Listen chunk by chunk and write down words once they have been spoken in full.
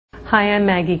Hi, I'm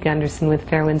Maggie Gunderson with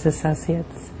Fairwinds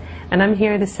Associates, and I'm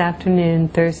here this afternoon,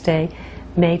 Thursday,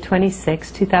 May 26,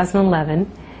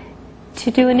 2011,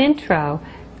 to do an intro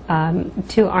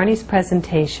to Arnie's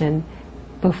presentation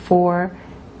before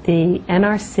the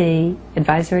NRC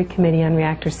Advisory Committee on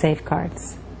Reactor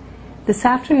Safeguards. This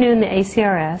afternoon, the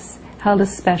ACRS held a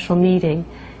special meeting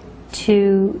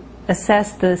to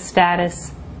assess the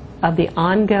status of the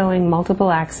ongoing multiple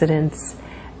accidents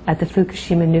at the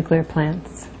Fukushima nuclear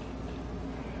plants.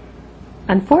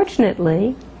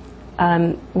 Unfortunately,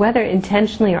 whether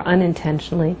intentionally or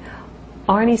unintentionally,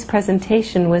 Arnie's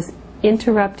presentation was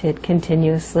interrupted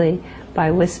continuously by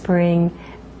whispering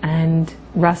and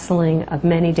rustling of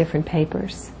many different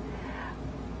papers.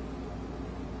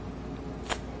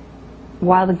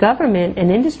 While the government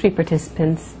and industry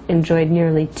participants enjoyed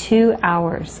nearly 2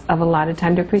 hours of allotted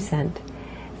time to present,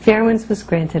 Fairwinds was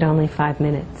granted only 5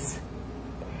 minutes.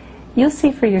 You'll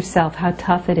see for yourself how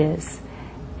tough it is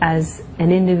as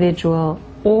an individual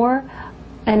or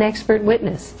an expert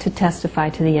witness to testify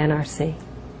to the NRC.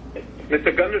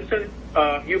 Mr. Gunderson,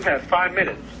 you have 5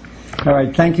 minutes. All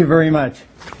right, thank you very much.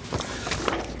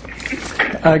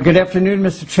 Good afternoon,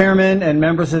 Mr. Chairman and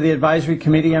members of the Advisory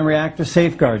Committee on Reactor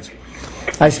Safeguards.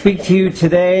 I speak to you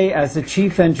today as the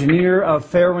Chief Engineer of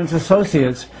Fairwinds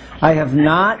Associates. I have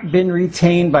not been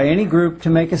retained by any group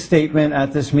to make a statement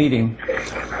at this meeting.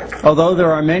 Although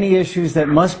there are many issues that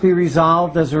must be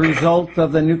resolved as a result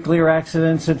of the nuclear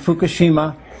accidents at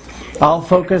Fukushima, I'll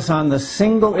focus on the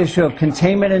single issue of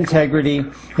containment integrity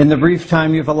in the brief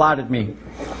time you've allotted me.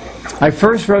 I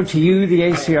first wrote to you, the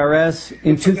ACRS,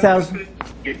 in 2000...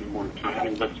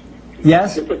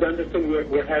 Yes? Mr. Gunderson,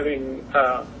 we're having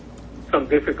some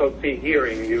difficulty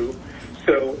hearing you.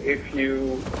 So if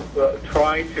you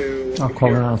try to... I'll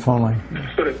call it on the phone line.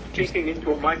 Sort of speaking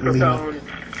into a microphone,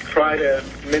 try to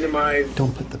minimize...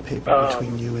 Don't put the paper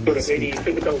between you and the speaker. Any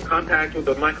physical contact with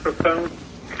the microphone.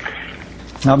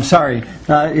 I'm sorry.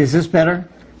 Is this better?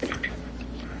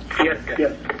 Yes,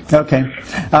 yes. Okay.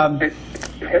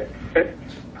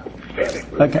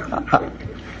 Okay.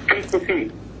 Please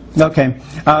proceed. Okay.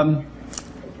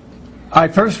 I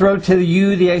first wrote to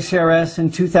you, the ACRS,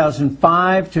 in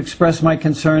 2005 to express my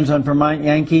concerns on Vermont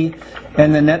Yankee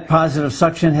and the net positive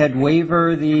suction head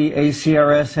waiver the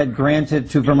ACRS had granted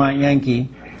to Vermont Yankee.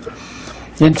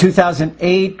 In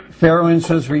 2008, Fairwinds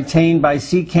was retained by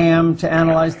CCAM to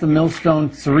analyze the Millstone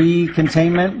 3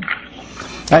 containment.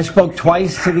 I spoke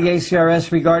twice to the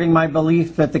ACRS regarding my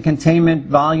belief that the containment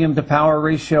volume to power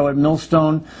ratio at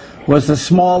Millstone was the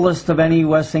smallest of any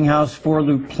Westinghouse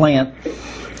 4-loop plant.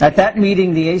 At that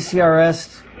meeting, the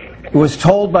ACRS was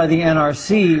told by the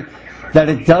NRC that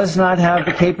it does not have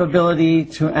the capability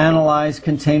to analyze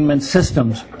containment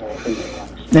systems.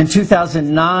 In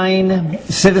 2009,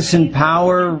 Citizen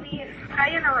Power... Can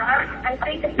I interrupt? I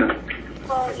think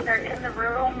people either in the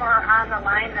room or on the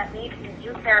line that need to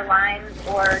mute their lines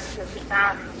or to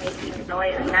stop making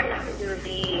noise next to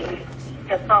the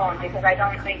phone, because I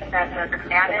don't think that the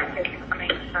static is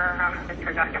coming from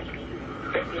Mr. Gunderson.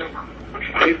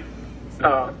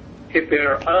 If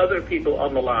there are other people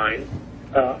on the line,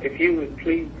 if you would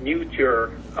please mute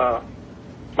your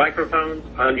microphones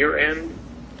on your end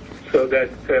so that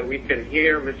we can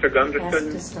hear Mr.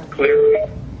 Gunderson clearly.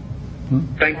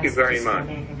 Thank you very much.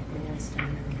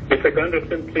 Mr.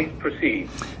 Gunderson, please proceed.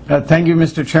 Thank you,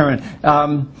 Mr. Chairman.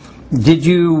 Did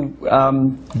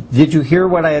you hear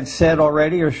what I had said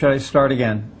already, or should I start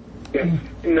again? Yes.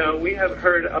 No, we have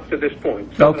heard up to this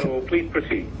point, so okay. Please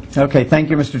proceed. Okay, thank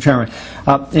you, Mr. Chairman.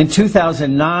 In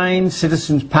 2009,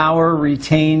 Citizens Power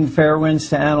retained Fairwinds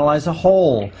to analyze a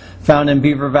hole found in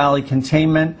Beaver Valley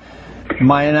containment.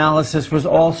 My analysis was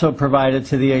also provided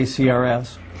to the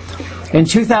ACRS. In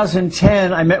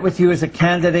 2010, I met with you as a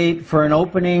candidate for an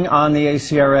opening on the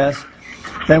ACRS.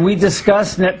 Then we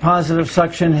discussed net positive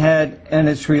suction head and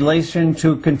its relation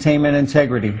to containment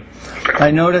integrity.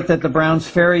 I noted that the Browns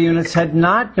Ferry units had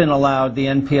not been allowed the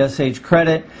NPSH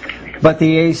credit, but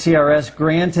the ACRS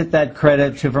granted that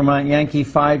credit to Vermont Yankee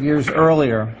 5 years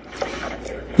earlier.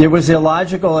 It was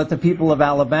illogical that the people of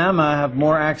Alabama have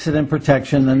more accident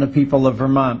protection than the people of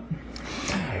Vermont.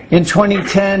 In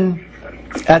 2010,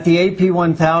 at the AP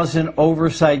 1000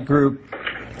 Oversight Group,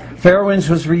 Fairwinds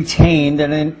was retained,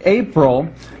 and in April,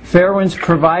 Fairwinds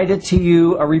provided to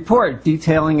you a report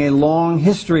detailing a long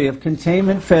history of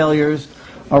containment failures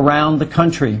around the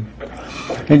country.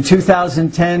 In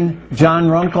 2010, John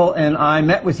Runkle and I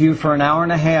met with you for an hour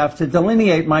and a half to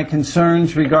delineate my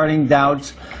concerns regarding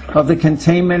doubts of the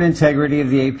containment integrity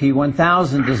of the AP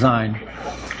 1000 design.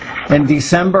 In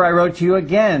December, I wrote to you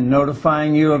again,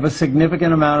 notifying you of a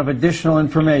significant amount of additional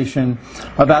information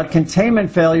about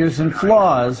containment failures and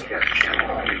flaws.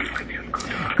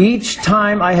 Each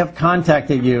time I have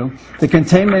contacted you, the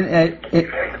containment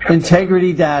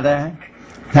integrity data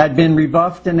had been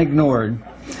rebuffed and ignored.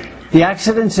 The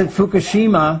accidents at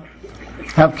Fukushima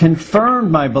have confirmed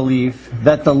my belief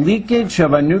that the leakage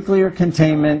of a nuclear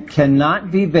containment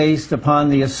cannot be based upon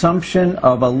the assumption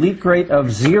of a leak rate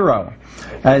of 0,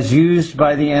 as used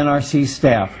by the NRC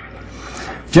staff.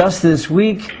 Just this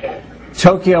week,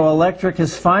 Tokyo Electric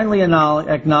has finally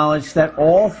acknowledged that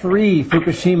all 3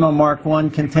 Fukushima Mark I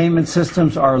containment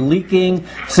systems are leaking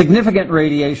significant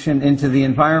radiation into the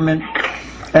environment,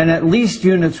 and at least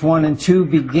units 1 and 2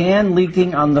 began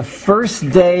leaking on the first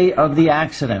day of the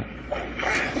accident.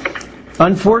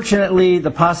 Unfortunately,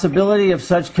 the possibility of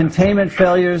such containment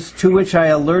failures, to which I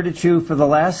alerted you for the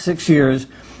last 6 years,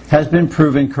 has been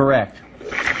proven correct.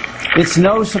 It's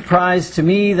no surprise to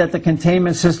me that the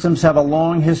containment systems have a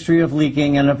long history of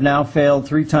leaking and have now failed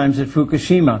 3 times at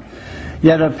Fukushima,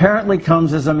 yet apparently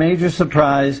comes as a major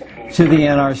surprise to the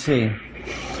NRC.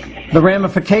 The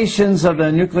ramifications of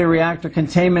the nuclear reactor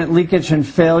containment leakage and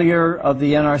failure of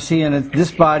the NRC and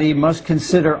this body must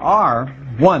consider are: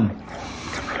 1.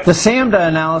 The SAMDA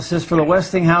analysis for the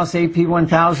Westinghouse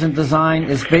AP1000 design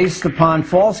is based upon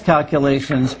false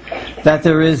calculations that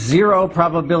there is 0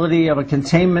 probability of a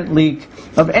containment leak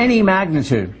of any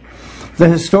magnitude. The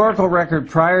historical record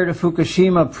prior to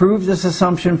Fukushima proved this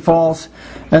assumption false,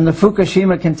 and the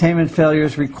Fukushima containment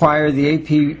failures require the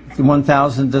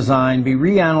AP1000 design be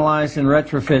reanalyzed and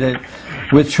retrofitted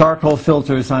with charcoal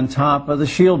filters on top of the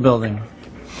shield building.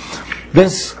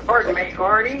 This... Pardon me,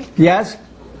 Arnie? Yes?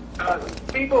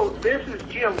 People, this is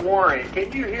Jim Warren.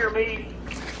 Can you hear me?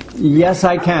 Yes,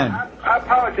 I can. I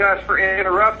apologize for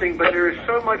interrupting, but there is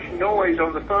so much noise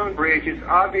on the phone bridge. It's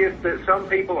obvious that some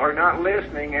people are not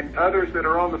listening, and others that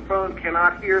are on the phone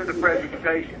cannot hear the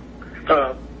presentation.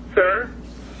 Sir,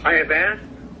 I have asked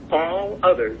all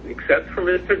others, except for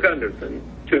Mr. Gunderson,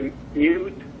 to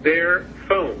mute their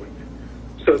phones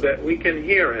so that we can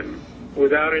hear him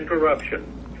without interruption.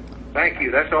 Thank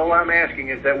you. That's all I'm asking,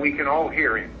 is that we can all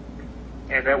hear him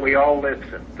and that we all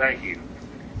listen. Thank you.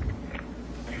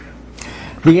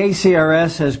 The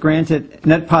ACRS has granted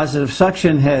net positive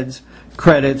suction heads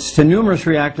credits to numerous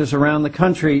reactors around the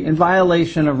country in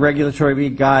violation of Regulatory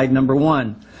Guide Number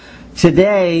 1.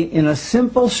 Today, in a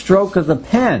simple stroke of the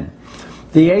pen,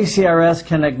 the ACRS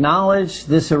can acknowledge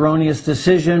this erroneous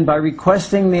decision by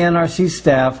requesting the NRC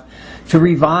staff to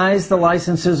revise the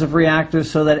licenses of reactors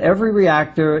so that every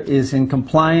reactor is in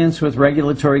compliance with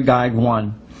Regulatory Guide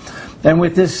 1. And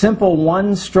with this simple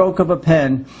one stroke of a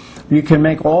pen, you can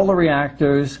make all the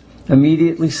reactors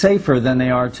immediately safer than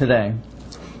they are today.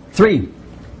 3.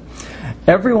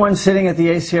 Everyone sitting at the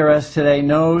ACRS today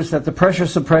knows that the pressure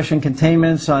suppression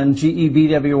containments on GE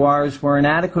BWRs were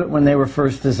inadequate when they were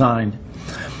first designed.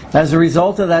 As a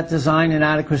result of that design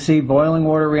inadequacy, boiling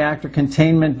water reactor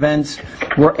containment vents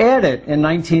were added in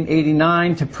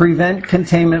 1989 to prevent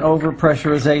containment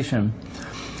overpressurization.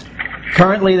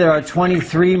 Currently, there are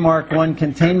 23 Mark I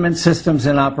containment systems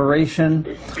in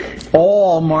operation.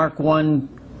 All Mark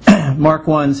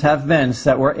I's have vents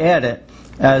that were added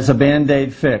as a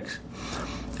Band-Aid fix.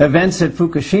 Events at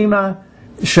Fukushima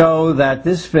show that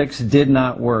this fix did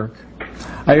not work.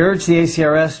 I urge the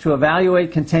ACRS to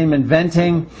evaluate containment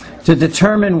venting to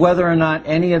determine whether or not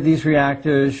any of these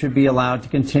reactors should be allowed to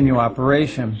continue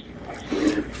operation.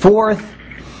 4th,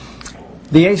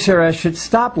 the ACRS should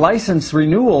stop license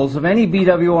renewals of any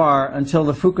BWR until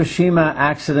the Fukushima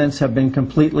accidents have been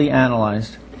completely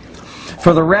analyzed.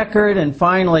 For the record, and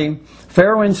finally,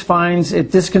 Fairwinds finds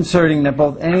it disconcerting that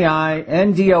both NEI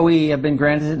and DOE have been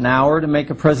granted an hour to make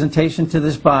a presentation to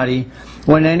this body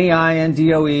when NEI and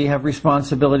DOE have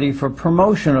responsibility for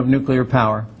promotion of nuclear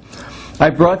power. I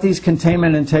brought these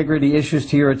containment integrity issues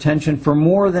to your attention for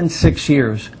more than 6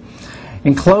 years.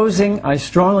 In closing, I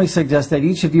strongly suggest that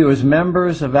each of you as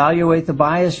members evaluate the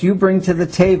bias you bring to the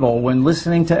table when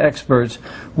listening to experts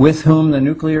with whom the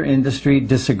nuclear industry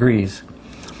disagrees.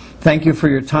 Thank you for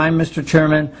your time, Mr.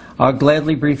 Chairman. I'll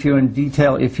gladly brief you in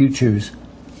detail if you choose.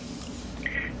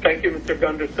 Thank you, Mr.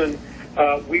 Gunderson.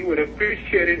 We would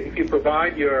appreciate it if you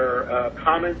provide your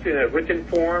comments in a written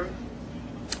form.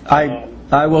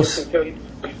 I will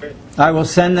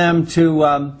send them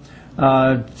to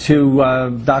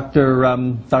Dr.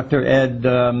 Ed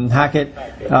Hackett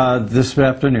this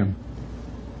afternoon.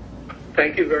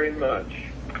 Thank you very much.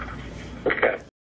 Okay.